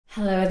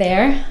Hello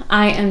there,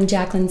 I am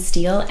Jaclyn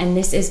Steele, and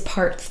this is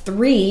part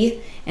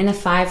 3 in a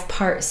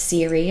 5-part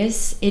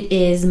series. It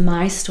is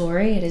my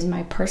story, it is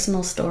my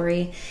personal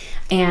story,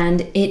 and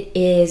it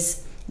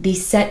is the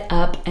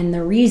setup and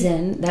the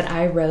reason that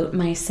I wrote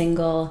my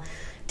single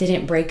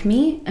Didn't Break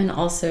Me, and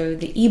also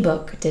the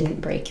ebook Didn't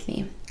Break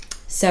Me.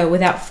 So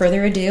without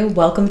further ado,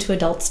 welcome to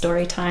Adult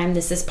Story Time.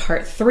 This is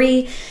part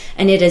 3,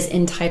 and it is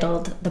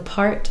entitled The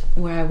Part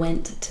Where I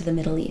Went to the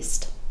Middle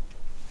East.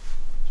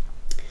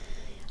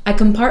 I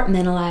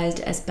compartmentalized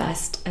as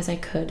best as I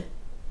could.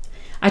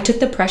 I took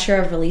the pressure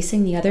of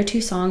releasing the other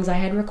 2 songs I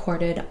had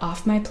recorded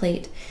off my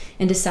plate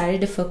and decided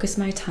to focus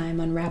my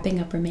time on wrapping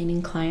up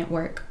remaining client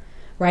work,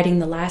 writing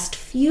the last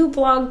few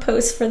blog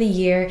posts for the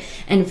year,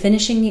 and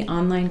finishing the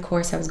online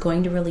course I was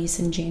going to release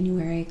in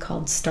January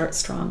called Start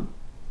Strong.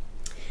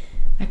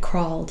 I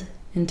crawled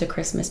into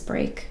Christmas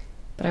break,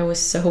 but I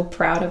was so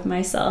proud of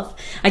myself.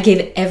 I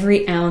gave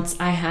every ounce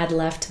I had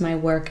left to my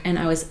work, and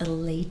I was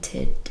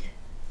elated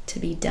to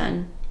be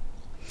done.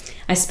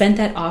 I spent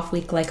that off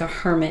week like a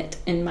hermit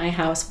in my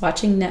house,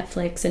 watching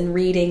Netflix and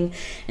reading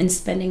and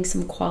spending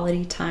some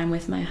quality time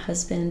with my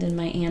husband and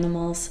my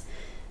animals.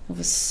 It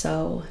was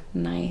so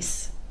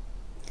nice.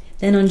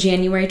 Then on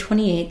January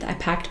 28th, I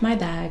packed my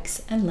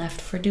bags and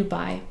left for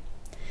Dubai.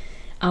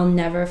 I'll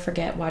never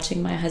forget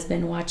watching my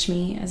husband watch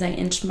me as I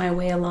inched my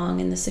way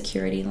along in the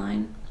security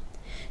line.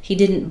 He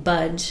didn't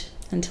budge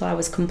until I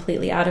was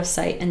completely out of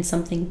sight, and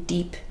something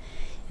deep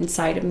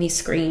inside of me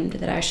screamed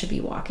that I should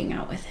be walking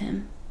out with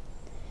him.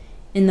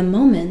 In the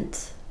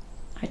moment,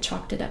 I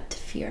chalked it up to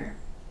fear.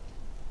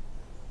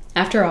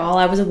 After all,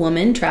 I was a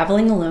woman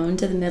traveling alone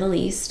to the Middle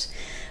East,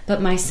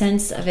 but my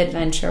sense of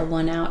adventure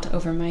won out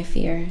over my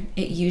fear.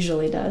 It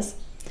usually does.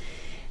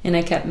 And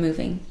I kept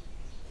moving.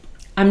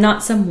 I'm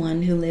not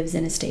someone who lives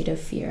in a state of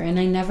fear, and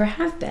I never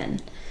have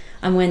been.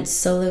 I went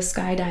solo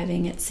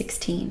skydiving at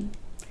 16.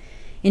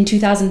 In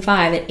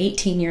 2005, at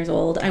 18 years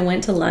old, I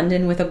went to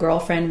London with a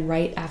girlfriend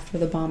right after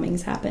the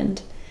bombings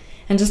happened.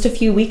 And just a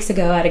few weeks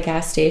ago at a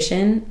gas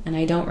station, and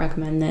I don't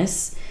recommend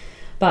this,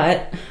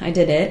 but I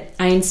did it,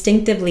 I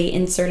instinctively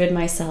inserted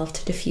myself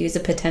to defuse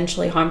a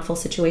potentially harmful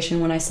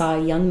situation when I saw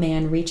a young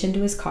man reach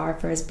into his car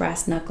for his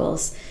brass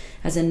knuckles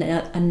as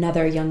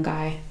another young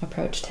guy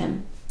approached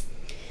him.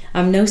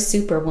 I'm no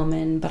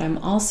superwoman, but I'm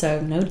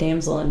also no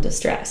damsel in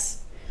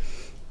distress.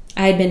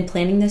 I had been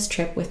planning this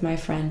trip with my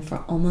friend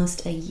for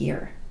almost a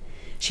year.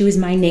 She was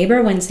my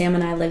neighbor when Sam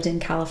and I lived in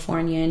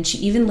California, and she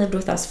even lived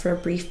with us for a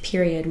brief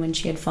period when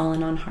she had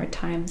fallen on hard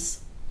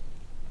times.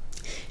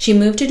 She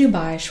moved to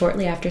Dubai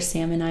shortly after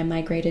Sam and I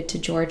migrated to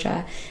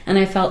Georgia, and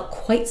I felt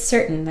quite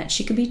certain that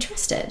she could be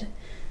trusted.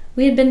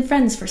 We had been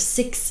friends for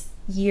 6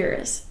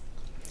 years.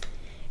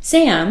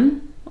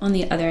 Sam, on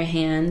the other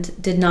hand,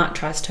 did not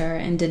trust her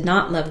and did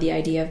not love the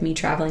idea of me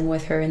traveling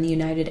with her in the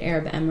United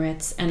Arab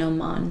Emirates and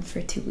Oman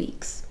for 2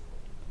 weeks.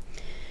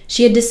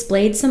 She had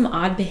displayed some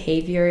odd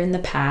behavior in the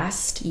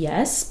past,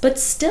 yes, but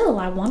still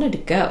I wanted to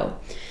go.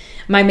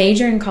 My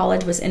major in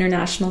college was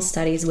international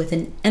studies with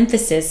an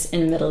emphasis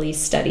in Middle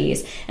East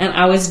studies, and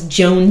I was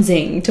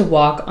jonesing to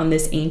walk on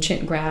this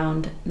ancient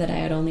ground that I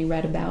had only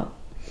read about.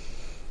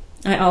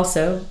 I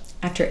also,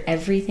 after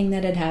everything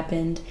that had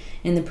happened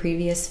in the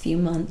previous few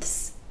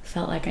months,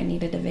 felt like I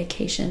needed a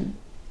vacation.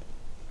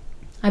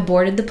 I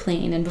boarded the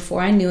plane, and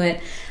before I knew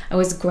it, I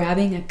was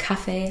grabbing a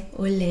café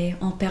au lait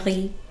en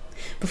Paris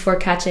before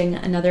catching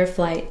another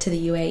flight to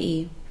the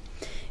UAE.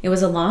 It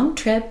was a long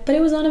trip, but it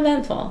was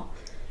uneventful.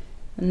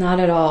 Not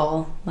at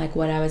all like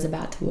what I was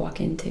about to walk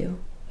into.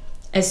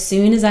 As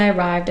soon as I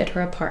arrived at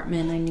her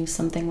apartment, I knew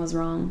something was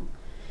wrong.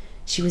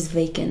 She was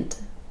vacant.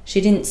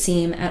 She didn't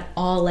seem at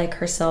all like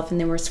herself, and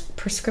there were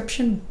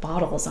prescription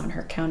bottles on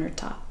her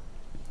countertop.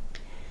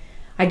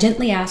 I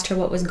gently asked her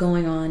what was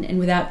going on, and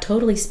without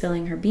totally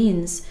spilling her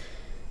beans,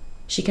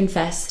 she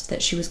confessed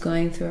that she was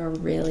going through a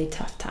really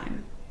tough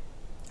time.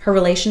 Her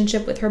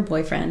relationship with her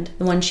boyfriend,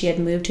 the one she had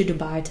moved to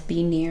Dubai to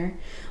be near,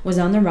 was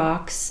on the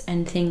rocks,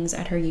 and things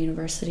at her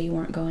university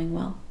weren't going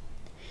well.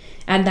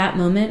 At that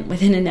moment,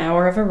 within an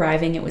hour of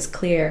arriving, it was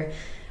clear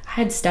I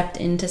had stepped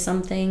into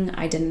something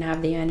I didn't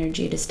have the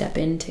energy to step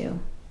into.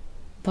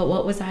 But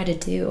what was I to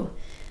do?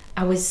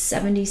 I was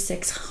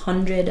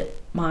 7,600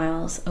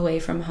 miles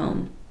away from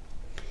home.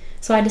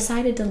 So I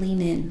decided to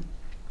lean in.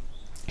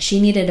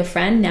 She needed a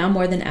friend now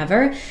more than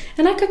ever,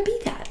 and I could be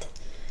that.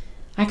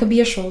 I could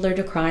be a shoulder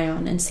to cry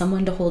on and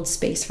someone to hold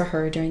space for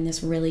her during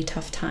this really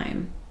tough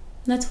time.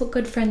 That's what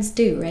good friends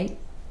do, right?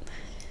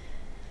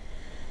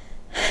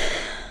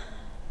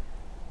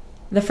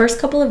 The first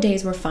couple of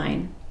days were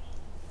fine.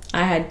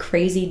 I had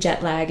crazy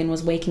jet lag and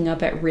was waking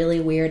up at really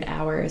weird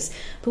hours,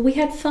 but we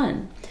had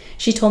fun.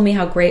 She told me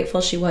how grateful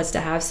she was to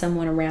have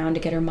someone around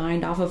to get her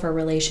mind off of her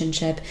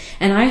relationship,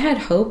 and I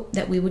had hope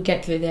that we would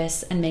get through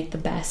this and make the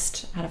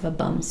best out of a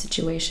bum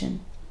situation.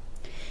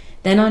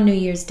 Then on New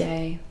Year's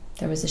Day,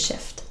 there was a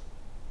shift.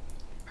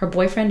 Her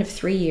boyfriend of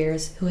 3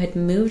 years, who had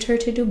moved her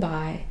to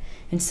Dubai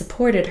and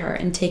supported her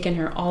and taken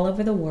her all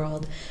over the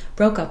world,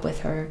 broke up with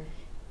her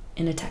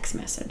in a text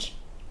message.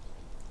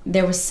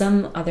 There was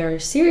some other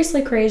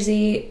seriously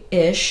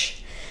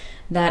crazy-ish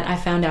that I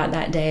found out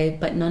that day,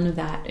 but none of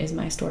that is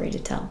my story to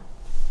tell.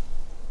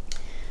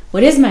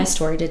 What is my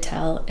story to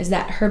tell is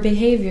that her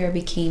behavior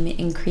became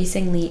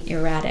increasingly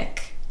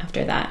erratic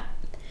after that.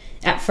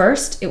 At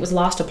first, it was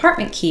lost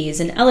apartment keys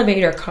and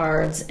elevator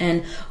cards,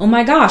 and oh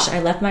my gosh, I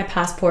left my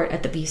passport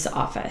at the visa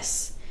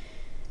office.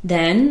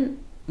 Then,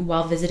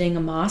 while visiting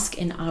a mosque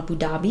in Abu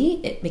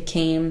Dhabi, it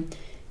became,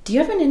 do you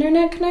have an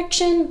internet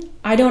connection?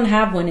 I don't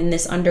have one in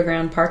this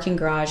underground parking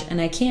garage, and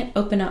I can't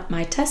open up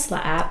my Tesla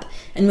app,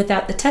 and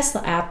without the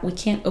Tesla app, we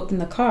can't open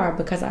the car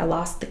because I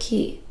lost the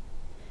key.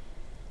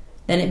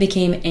 Then it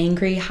became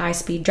angry,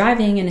 high-speed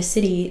driving in a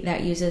city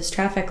that uses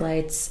traffic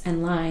lights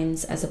and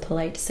lines as a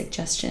polite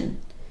suggestion.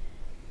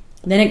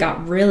 Then it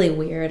got really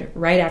weird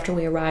right after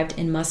we arrived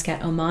in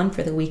Muscat, Oman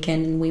for the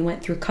weekend, and we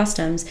went through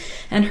customs,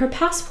 and her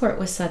passport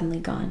was suddenly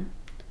gone.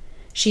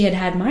 She had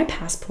had my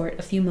passport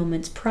a few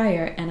moments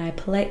prior, and I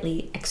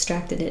politely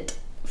extracted it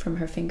from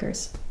her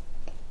fingers.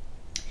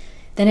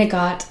 Then it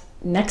got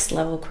next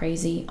level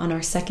crazy on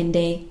our second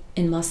day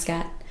in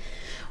Muscat,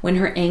 when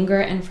her anger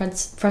and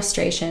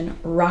frustration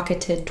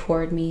rocketed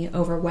toward me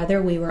over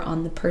whether we were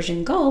on the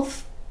Persian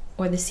Gulf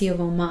or the Sea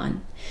of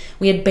Oman.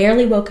 We had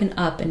barely woken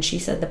up, and she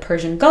said the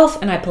Persian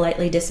Gulf, and I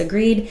politely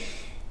disagreed,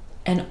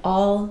 and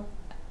all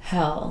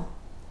hell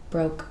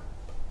broke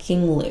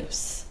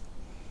loose.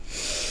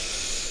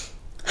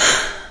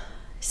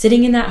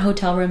 Sitting in that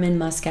hotel room in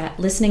Muscat,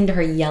 listening to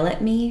her yell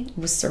at me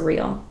was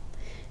surreal.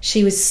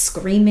 She was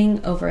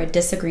screaming over a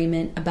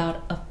disagreement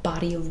about a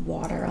body of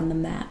water on the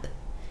map.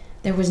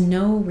 There was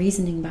no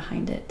reasoning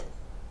behind it.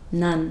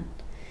 None.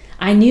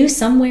 I knew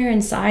somewhere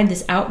inside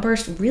this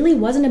outburst really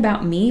wasn't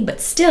about me,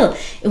 but still,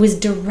 it was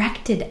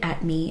directed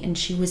at me, and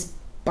she was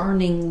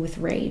burning with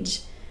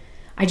rage.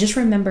 I just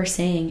remember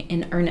saying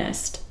in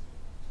earnest,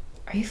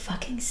 "Are you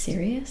fucking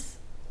serious?"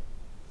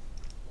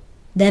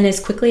 Then, as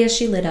quickly as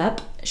she lit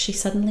up, she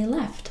suddenly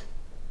left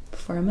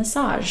for a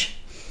massage.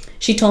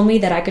 She told me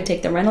that I could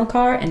take the rental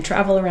car and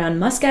travel around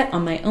Muscat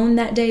on my own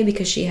that day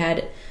because she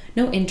had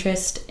no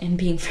interest in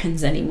being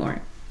friends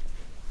anymore.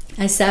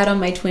 I sat on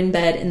my twin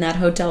bed in that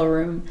hotel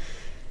room,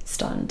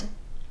 stunned.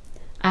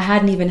 I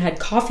hadn't even had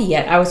coffee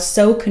yet. I was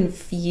so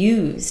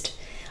confused.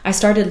 I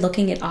started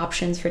looking at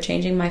options for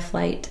changing my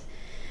flight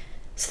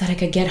so that I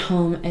could get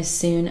home as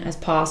soon as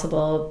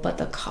possible, but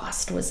the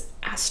cost was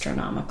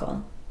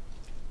astronomical.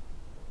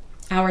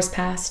 Hours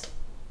passed.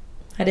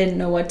 I didn't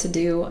know what to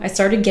do. I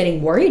started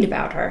getting worried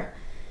about her.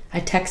 I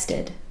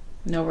texted,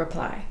 no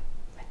reply.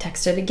 I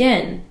texted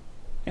again,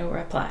 no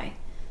reply.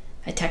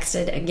 I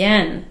texted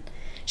again.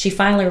 She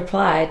finally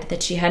replied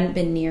that she hadn't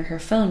been near her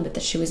phone, but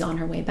that she was on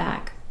her way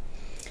back.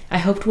 I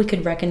hoped we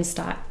could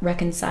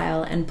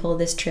reconcile and pull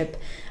this trip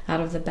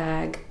out of the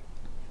bag,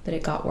 but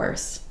it got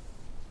worse.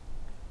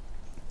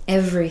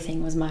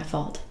 Everything was my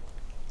fault.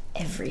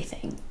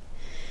 Everything.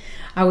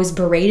 I was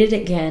berated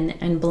again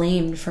and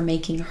blamed for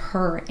making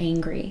her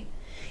angry.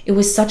 It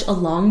was such a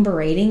long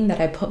berating that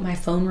I put my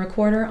phone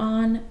recorder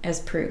on as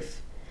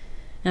proof.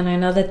 And I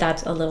know that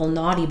that's a little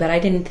naughty, but I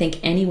didn't think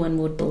anyone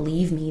would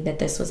believe me that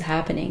this was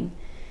happening.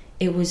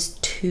 It was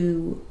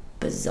too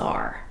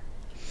bizarre.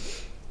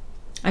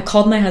 I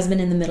called my husband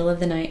in the middle of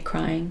the night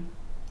crying.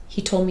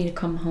 He told me to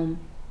come home.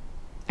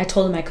 I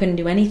told him I couldn't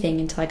do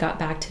anything until I got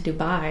back to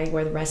Dubai,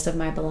 where the rest of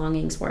my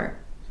belongings were.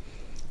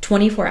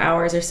 24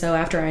 hours or so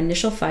after our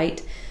initial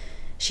fight,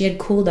 she had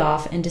cooled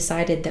off and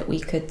decided that we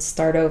could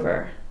start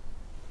over.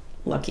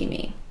 Lucky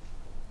me.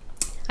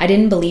 I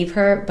didn't believe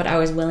her, but I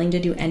was willing to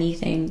do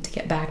anything to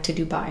get back to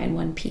Dubai in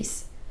one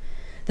piece.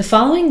 The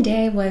following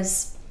day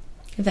was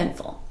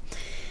eventful.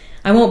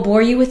 I won't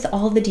bore you with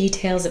all the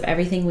details of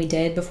everything we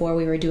did before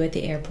we were due at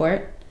the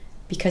airport,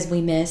 because we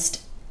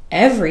missed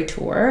every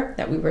tour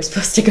that we were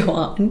supposed to go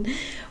on,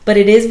 but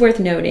it is worth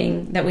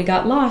noting that we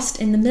got lost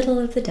in the middle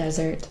of the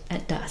desert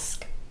at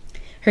dusk.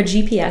 Her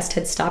GPS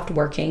had stopped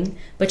working,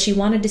 but she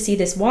wanted to see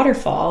this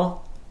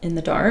waterfall in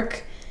the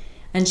dark,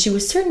 and she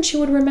was certain she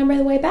would remember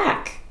the way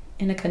back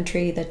in a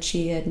country that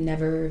she had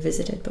never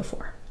visited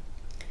before.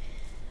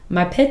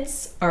 My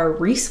pits are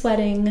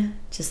re-sweating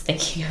just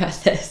thinking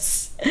about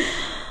this.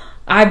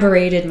 I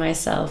berated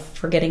myself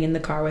for getting in the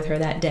car with her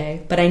that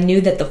day, but I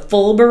knew that the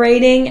full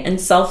berating and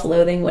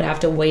self-loathing would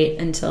have to wait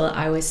until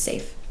I was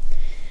safe.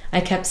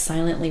 I kept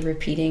silently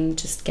repeating,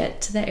 "Just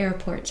get to the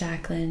airport,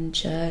 Jaclyn.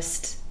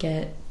 Just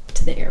get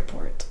to the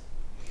airport."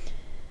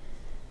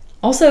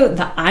 Also,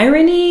 the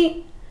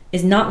irony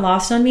is not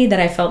lost on me that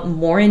I felt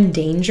more in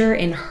danger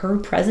in her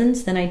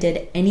presence than I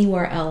did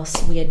anywhere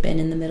else we had been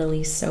in the Middle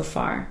East so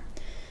far.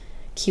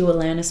 Cue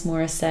Alanis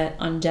Morissette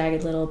on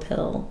Jagged Little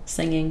Pill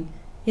singing,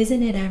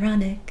 "Isn't it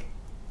ironic?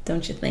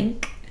 Don't you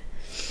think?"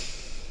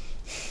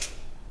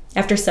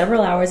 After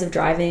several hours of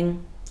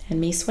driving and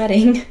me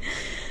sweating,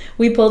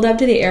 we pulled up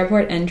to the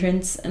airport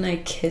entrance and I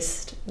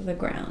kissed the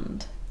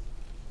ground.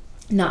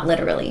 Not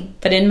literally,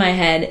 but in my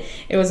head,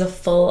 it was a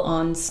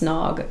full-on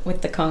snog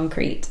with the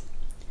concrete.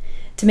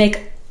 To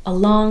make a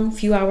long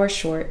few hours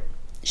short,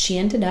 she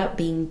ended up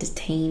being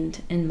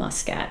detained in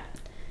Muscat.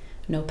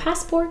 No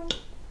passport,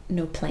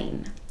 no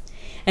plane.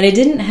 And it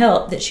didn't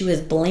help that she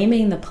was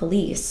blaming the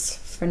police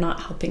for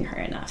not helping her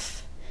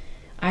enough.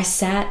 I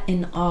sat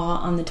in awe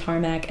on the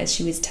tarmac as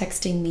she was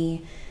texting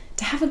me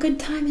to have a good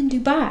time in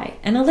Dubai.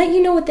 And I'll let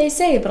you know what they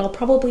say, but I'll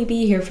probably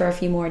be here for a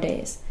few more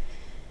days.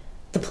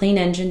 The plane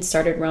engine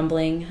started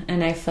rumbling,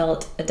 and I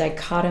felt a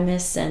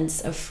dichotomous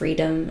sense of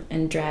freedom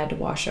and dread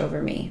wash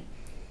over me.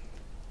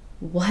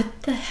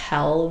 What the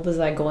hell was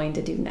I going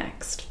to do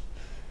next?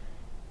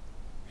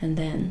 And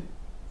then